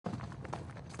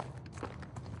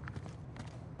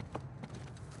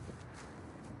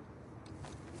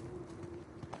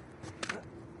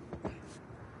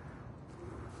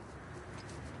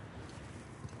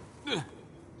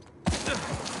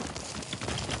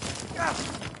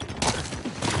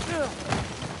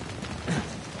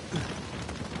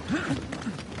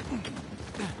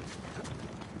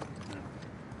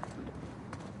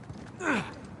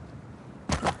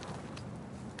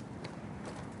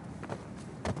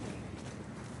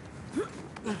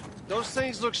Those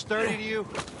things look sturdy to you?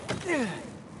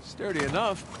 Sturdy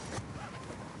enough.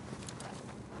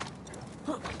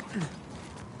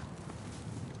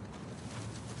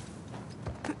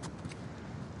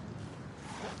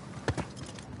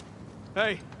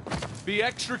 Hey, be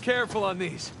extra careful on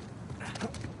these.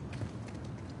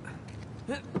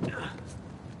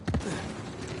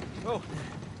 Oh.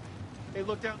 Hey,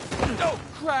 look down. Oh,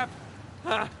 crap!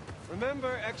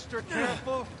 Remember, extra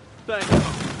careful. Thanks.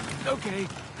 Okay.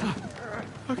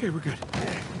 Okay, we're good.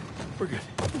 We're good.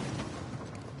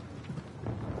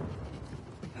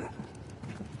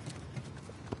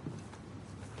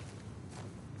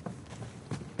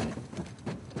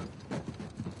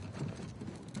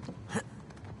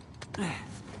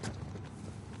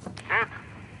 Kid,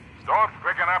 storm's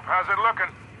picking up. How's it looking?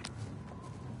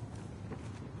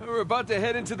 We're about to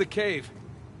head into the cave.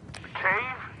 The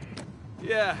cave?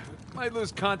 Yeah, might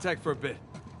lose contact for a bit.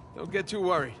 Don't get too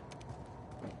worried.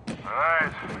 All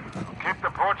right. I'll keep the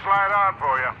porch light on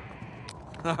for you.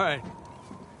 All right.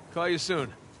 Call you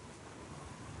soon.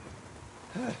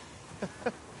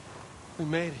 We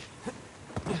made it.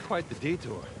 Quite the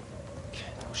detour.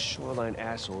 Those shoreline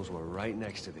assholes were right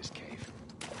next to this cave.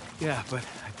 Yeah, but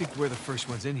I think we're the first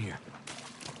ones in here.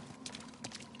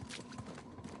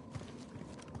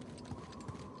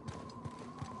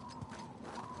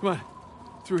 Come on,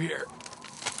 through here.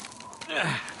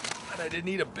 But I didn't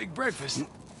eat a big breakfast.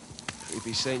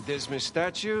 Creepy St. Dismas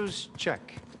statues?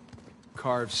 Check.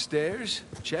 Carved stairs?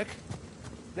 Check.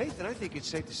 Nathan, I think it's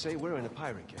safe to say we're in a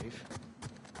pirate cave.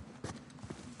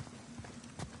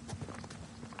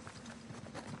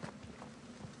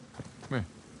 Come here.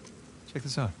 Check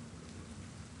this out.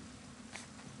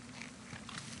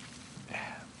 A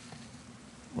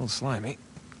little slimy.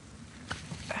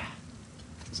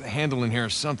 There's a handle in here or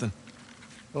something.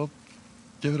 Well,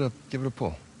 give it a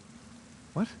pull.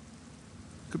 What?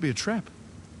 Could be a trap.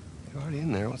 You're already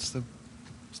in there. What's the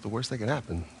worst that could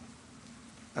happen?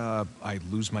 I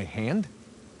lose my hand?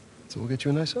 So we'll get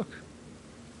you a nice hook.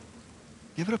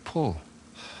 Give it a pull.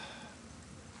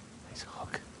 Nice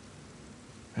hook.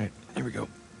 All right, here we go.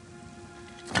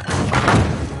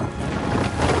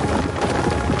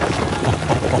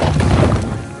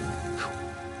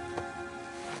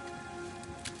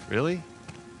 Really?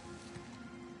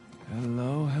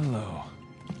 Hello, hello.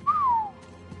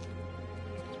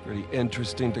 Pretty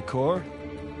interesting decor.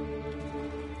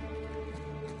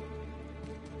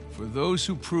 For those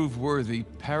who prove worthy,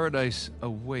 paradise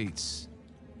awaits.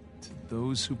 To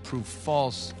those who prove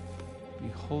false,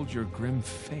 behold your grim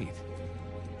fate.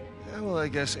 Yeah, well, I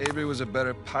guess Avery was a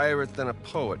better pirate than a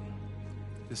poet.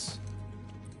 This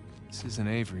isn't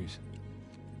Avery's.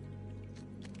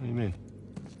 What do you mean?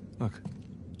 Look,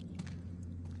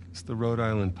 It's the Rhode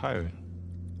Island pirate.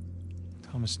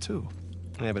 Thomas too.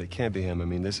 Yeah, but it can't be him. I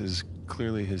mean, this is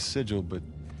clearly his sigil, but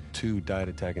two died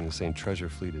attacking the same treasure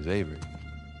fleet as Avery.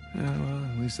 Yeah, well,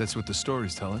 at least that's what the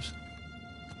stories tell us.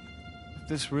 If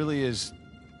this really is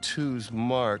Two's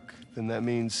mark, then that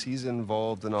means he's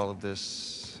involved in all of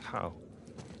this. How?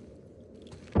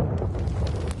 That's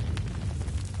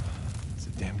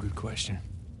a damn good question.